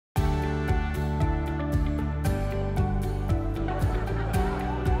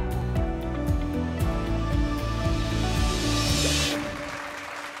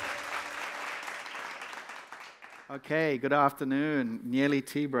Okay, good afternoon. Nearly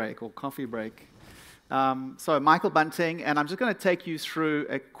tea break or coffee break. So Michael Bunting, and I'm just going to take you through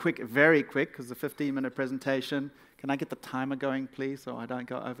a very quick, because it's a 15-minute presentation. Can I get the timer going, please, so I don't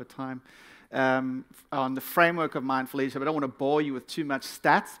go over time? On the framework of mindful leadership. I don't want to bore you with too much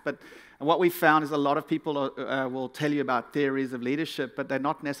stats, but what we found is a lot of people will tell you about theories of leadership, but they're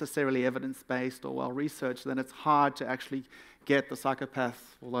not necessarily evidence-based or well-researched. Then it's hard to actually get the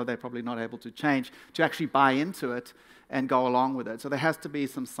psychopath, although they're probably not able to change, to actually buy into it and go along with it. So there has to be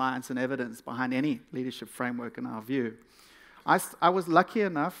some science and evidence behind any leadership framework in our view. I was lucky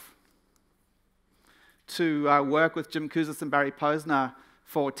enough to work with Jim Kouzes and Barry Posner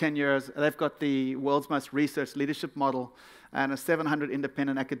for 10 years. They've got the world's most researched leadership model and 700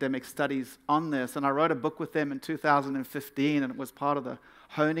 independent academic studies on this. And I wrote a book with them in 2015, and it was part of the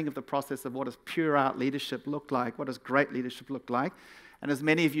honing of the process of what does pure out leadership look like, what does great leadership look like. And as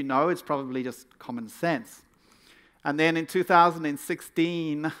many of you know, it's probably just common sense. And then in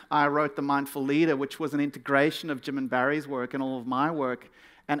 2016, I wrote The Mindful Leader, which was an integration of Jim and Barry's work and all of my work,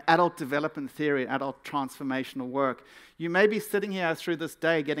 and adult development theory, adult transformational work. You may be sitting here through this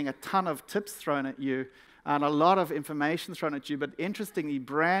day getting a ton of tips thrown at you and a lot of information thrown at you, but interestingly,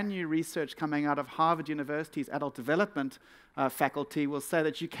 brand new research coming out of Harvard University's adult development faculty will say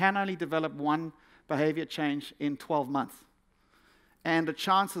that you can only develop one behavior change in 12 months. And the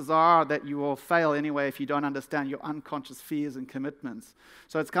chances are that you will fail anyway if you don't understand your unconscious fears and commitments.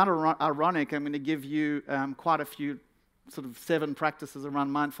 So it's kind of ironic. I'm going to give you quite a few sort of 7 practices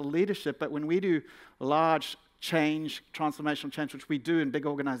around mindful leadership, but when we do large change, transformational change, which we do in big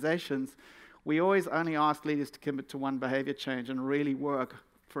organizations, we always only ask leaders to commit to one behavior change and really work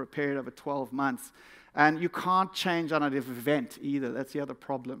for a period of 12 months. And you can't change on an event either. That's the other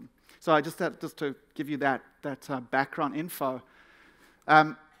problem. So I just to give you that background info.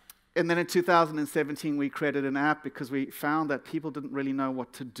 And then in 2017, we created an app because we found that people didn't really know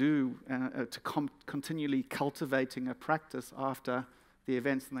what to do to continually cultivating a practice after the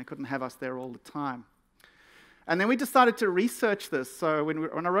events, and they couldn't have us there all the time. And then we decided to research this. So when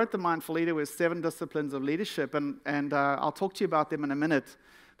I wrote The Mindful Leader, it was 7 disciplines of leadership, and I'll talk to you about them in a minute.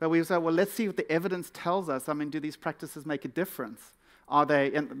 But we said, well, let's see what the evidence tells us. I mean, do these practices make a difference? Are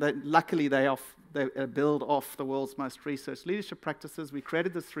they? And luckily, they build off the world's most researched leadership practices. We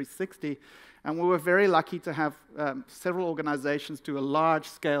created this 360, and we were very lucky to have several organizations do a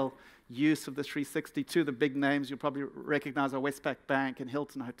large-scale use of the 360. Two of the big names you'll probably recognize are Westpac Bank and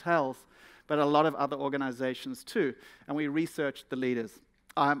Hilton Hotels, but a lot of other organizations too. And we researched the leaders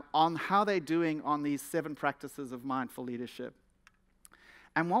on how they're doing on these 7 practices of mindful leadership.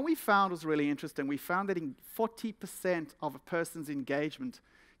 And what we found was really interesting. We found that 40% of a person's engagement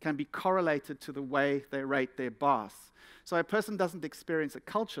can be correlated to the way they rate their boss. So a person doesn't experience a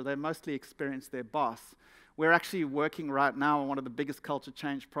culture, they mostly experience their boss. We're actually working right now on one of the biggest culture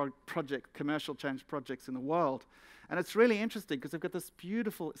change commercial change projects in the world. And it's really interesting because they've got this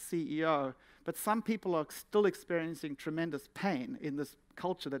beautiful CEO, but some people are still experiencing tremendous pain in this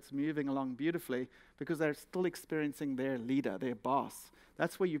culture that's moving along beautifully because they're still experiencing their leader, their boss.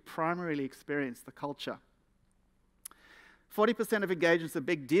 That's where you primarily experience the culture. 40% of engagement is a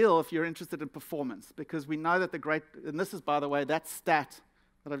big deal if you're interested in performance, because we know that and this is, by the way, that stat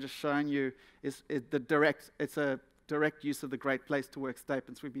that I've just shown you it's a direct use of the Great Place to Work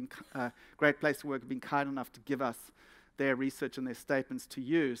statements. Great Place to Work have been kind enough to give us their research and their statements to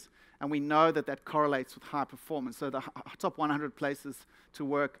use, and we know that that correlates with high performance. So the top 100 places to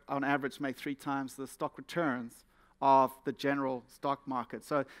work on average make 3 times the stock returns of the general stock market.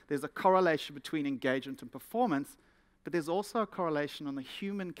 So there's a correlation between engagement and performance, but there's also a correlation on the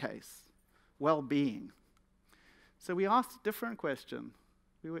human case, well-being. So we asked a different question.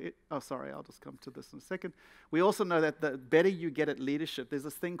 I'll just come to this in a second. We also know that the better you get at leadership, there's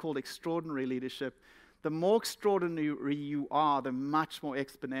this thing called extraordinary leadership. The more extraordinary you are, the much more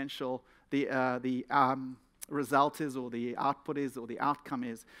exponential the result is, or the output is, or the outcome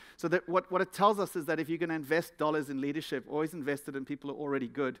is. So that what it tells us is that if you're going to invest dollars in leadership, always invest it in people who are already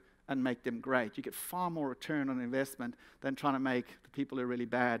good and make them great. You get far more return on investment than trying to make the people who are really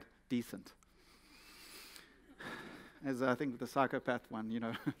bad decent. As I think the psychopath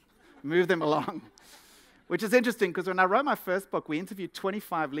one, move them along. Which is interesting, because when I wrote my first book, we interviewed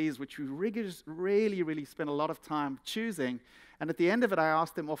 25 leaders, which we really spent a lot of time choosing. And at the end of it, I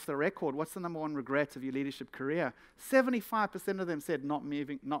asked them off the record, what's the number one regret of your leadership career? 75% of them said not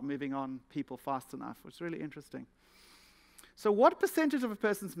moving on people fast enough, which is really interesting. So what percentage of a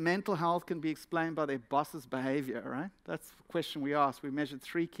person's mental health can be explained by their boss's behavior, right? That's the question we asked. We measured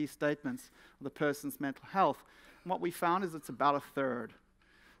 3 key statements of the person's mental health. And what we found is it's about 1/3.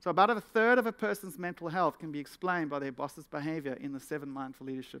 So about a third of a person's mental health can be explained by their boss's behavior in the 7 mindful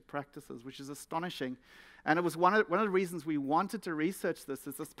leadership practices, which is astonishing. And it was one of the reasons we wanted to research this,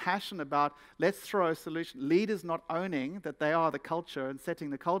 is this passion about let's throw a solution. Leaders not owning that they are the culture and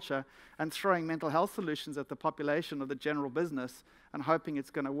setting the culture, and throwing mental health solutions at the population or the general business and hoping it's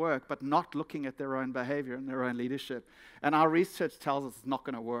going to work, but not looking at their own behavior and their own leadership. And our research tells us it's not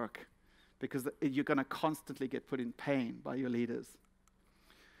going to work, because you're going to constantly get put in pain by your leaders.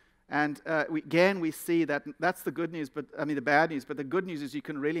 And we see that that's the good news, the bad news. But the good news is you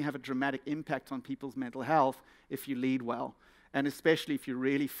can really have a dramatic impact on people's mental health if you lead well, and especially if you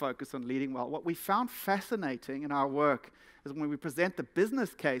really focus on leading well. What we found fascinating in our work is when we present the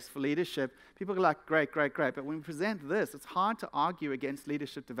business case for leadership, people are like, great, great, great. But when we present this, it's hard to argue against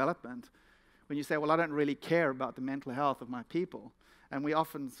leadership development when you say, well, I don't really care about the mental health of my people. And we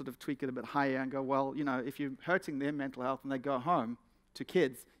often sort of tweak it a bit higher and go, well, if you're hurting their mental health and they go home to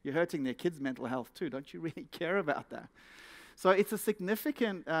kids, you're hurting their kids' mental health too. Don't you really care about that? So it's a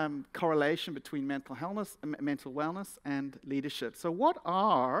significant correlation between mental wellness and leadership. So what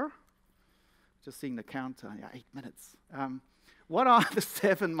are, just seeing the counter, 8 minutes. What are the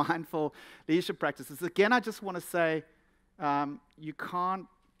 7 mindful leadership practices? Again, I just want to say you can't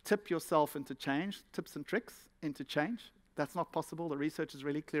tip yourself into change, tips and tricks into change. That's not possible. The research is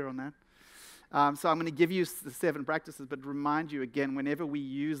really clear on that. So I'm going to give you the 7 practices, but remind you again, whenever we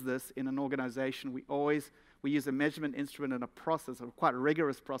use this in an organization, we use a measurement instrument and a process, a quite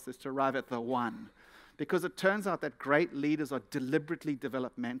rigorous process, to arrive at the one. Because it turns out that great leaders are deliberately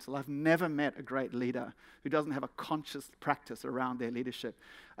developmental. I've never met a great leader who doesn't have a conscious practice around their leadership.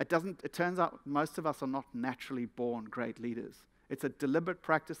 It turns out most of us are not naturally born great leaders. It's a deliberate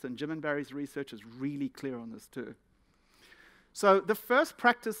practice, and Jim and Barry's research is really clear on this too. So the first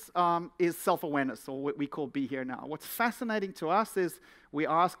practice is self-awareness, or what we call Be Here Now. What's fascinating to us is we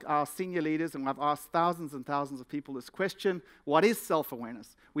ask our senior leaders, and I've asked thousands and thousands of people this question, what is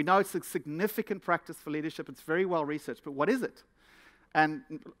self-awareness? We know it's a significant practice for leadership. It's very well researched, but what is it? And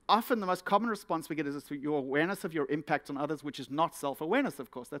often the most common response we get is your awareness of your impact on others, which is not self-awareness, of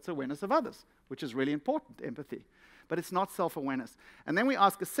course. That's awareness of others, which is really important, empathy. But it's not self-awareness. And then we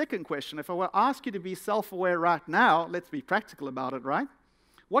ask a second question. If I were to ask you to be self-aware right now, let's be practical about it, right?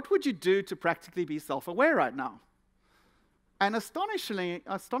 What would you do to practically be self-aware right now? And astonishingly,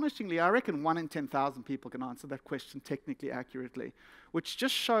 I reckon 1 in 10,000 people can answer that question technically accurately, which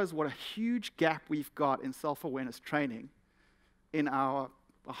just shows what a huge gap we've got in self-awareness training in our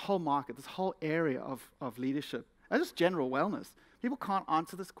whole market, this whole area of leadership, and just general wellness. People can't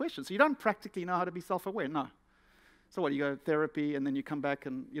answer this question. So you don't practically know how to be self-aware, no. So what, you go to therapy and then you come back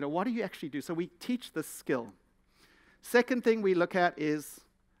and, what do you actually do? So we teach this skill. Second thing we look at is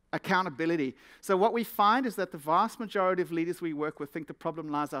accountability. So what we find is that the vast majority of leaders we work with think the problem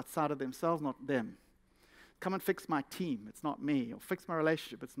lies outside of themselves, not them. Come and fix my team, it's not me. Or fix my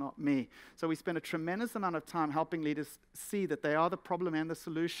relationship, it's not me. So we spend a tremendous amount of time helping leaders see that they are the problem and the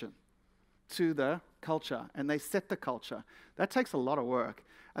solution to the culture, and they set the culture. That takes a lot of work.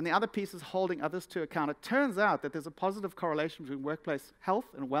 And the other piece is holding others to account. It turns out that there's a positive correlation between workplace health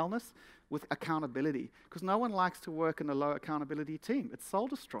and wellness with accountability, because no one likes to work in a low accountability team. It's soul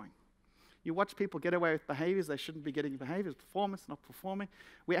destroying. You watch people get away with behaviors they shouldn't be getting behaviors, performance, not performing.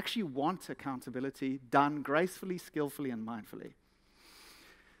 We actually want accountability done gracefully, skillfully, and mindfully.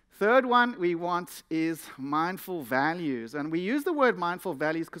 Third one we want is mindful values. And we use the word mindful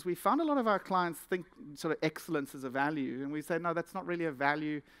values because we found a lot of our clients think sort of excellence is a value. And we say, no, that's not really a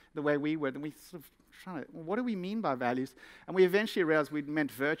value the way we would. And we sort of try to, what do we mean by values? And we eventually realized we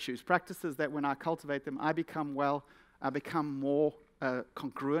meant virtues, practices that when I cultivate them, I become well, I become more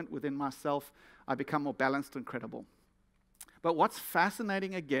congruent within myself, I become more balanced and credible. But what's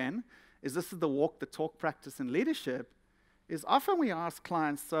fascinating again is this is the walk the talk practice in leadership, is often we ask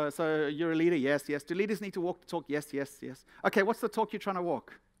clients, so you're a leader? Yes, yes. Do leaders need to walk the talk? Yes, yes, yes. Okay, what's the talk you're trying to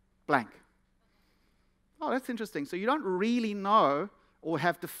walk? Blank. Oh, that's interesting. So you don't really know or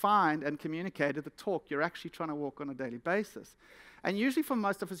have defined and communicated the talk you're actually trying to walk on a daily basis. And usually for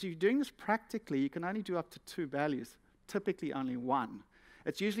most of us, you're doing this practically, you can only do up to 2 values, typically only 1.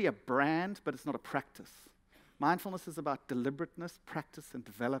 It's usually a brand, but it's not a practice. Mindfulness is about deliberateness, practice, and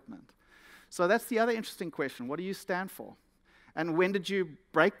development. So that's the other interesting question. What do you stand for? And when did you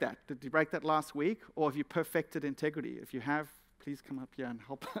break that? Did you break that last week? Or have you perfected integrity? If you have, please come up here and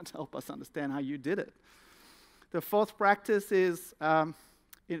help us understand how you did it. The fourth practice is a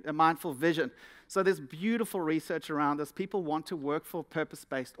mindful vision. So there's beautiful research around this. People want to work for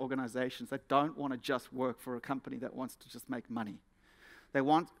purpose-based organizations. They don't want to just work for a company that wants to just make money. They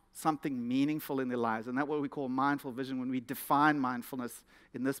want something meaningful in their lives. And that's what we call mindful vision. When we define mindfulness,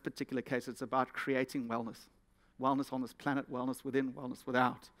 in this particular case, it's about creating wellness. Wellness on this planet, wellness within, wellness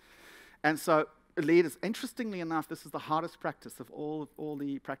without. And so leaders, interestingly enough, this is the hardest practice of all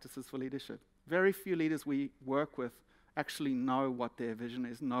the practices for leadership. Very few leaders we work with actually know what their vision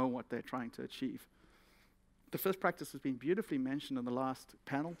is, know what they're trying to achieve. The first practice has been beautifully mentioned in the last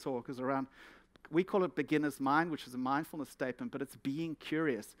panel talk, is around, we call it beginner's mind, which is a mindfulness statement, but it's being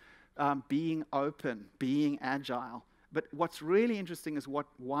curious, being open, being agile. But what's really interesting is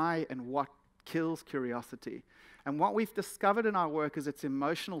why and what kills curiosity. And what we've discovered in our work is it's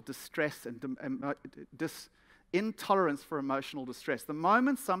emotional distress and intolerance for emotional distress. The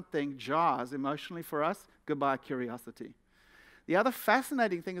moment something jars emotionally for us, goodbye curiosity. The other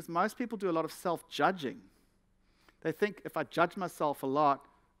fascinating thing is most people do a lot of self-judging. They think if I judge myself a lot,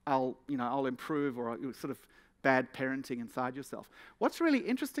 I'll improve, or sort of bad parenting inside yourself. What's really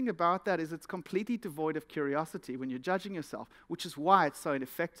interesting about that is it's completely devoid of curiosity when you're judging yourself, which is why it's so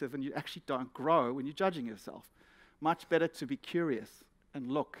ineffective and you actually don't grow when you're judging yourself. Much better to be curious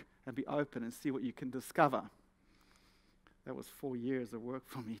and look and be open and see what you can discover. That was 4 years of work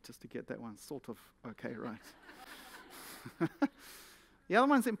for me just to get that one sort of okay right. The other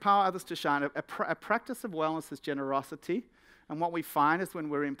one's empower others to shine. A practice of wellness is generosity. And what we find is when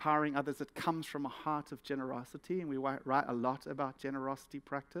we're empowering others, it comes from a heart of generosity. And we write a lot about generosity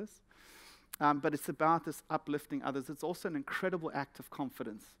practice. But it's about this uplifting others. It's also an incredible act of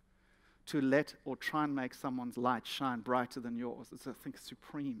confidence to let or try and make someone's light shine brighter than yours. It's, I think, a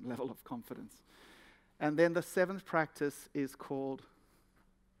supreme level of confidence. And then the seventh practice is called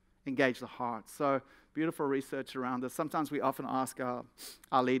engage the heart. So beautiful research around this. Sometimes we often ask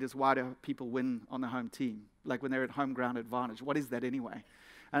our leaders, why do people win on the home team? Like when they're at home ground advantage. What is that anyway?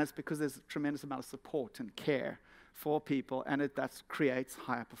 And it's because there's a tremendous amount of support and care for people, and that creates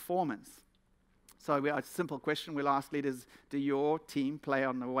higher performance. So a simple question we'll ask leaders, do your team play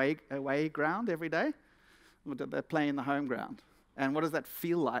on the away ground every day? Or do they play in the home ground? And what does that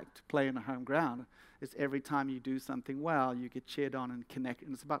feel like to play in the home ground? It's every time you do something well, you get cheered on and connect,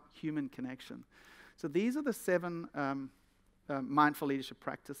 and it's about human connection. So these are the 7 mindful leadership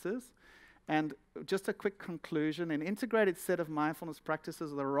practices. And just a quick conclusion, an integrated set of mindfulness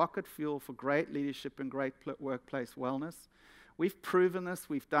practices are the rocket fuel for great leadership and great workplace wellness. We've proven this.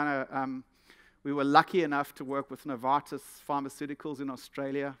 We've done we were lucky enough to work with Novartis Pharmaceuticals in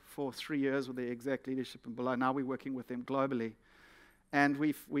Australia for 3 years with the exec leadership and below. Now we're working with them globally. And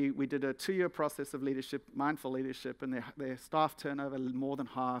we did a 2-year process of leadership, mindful leadership, and their staff turnover more than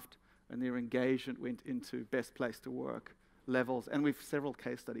halved, and their engagement went into best place to work levels. And we've several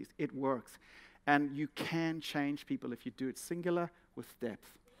case studies. It works. And you can change people if you do it singular with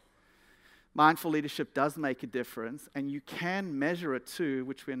depth. Mindful leadership does make a difference, and you can measure it too,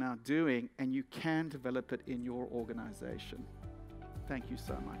 which we're now doing, and you can develop it in your organization. Thank you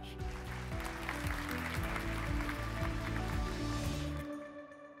so much.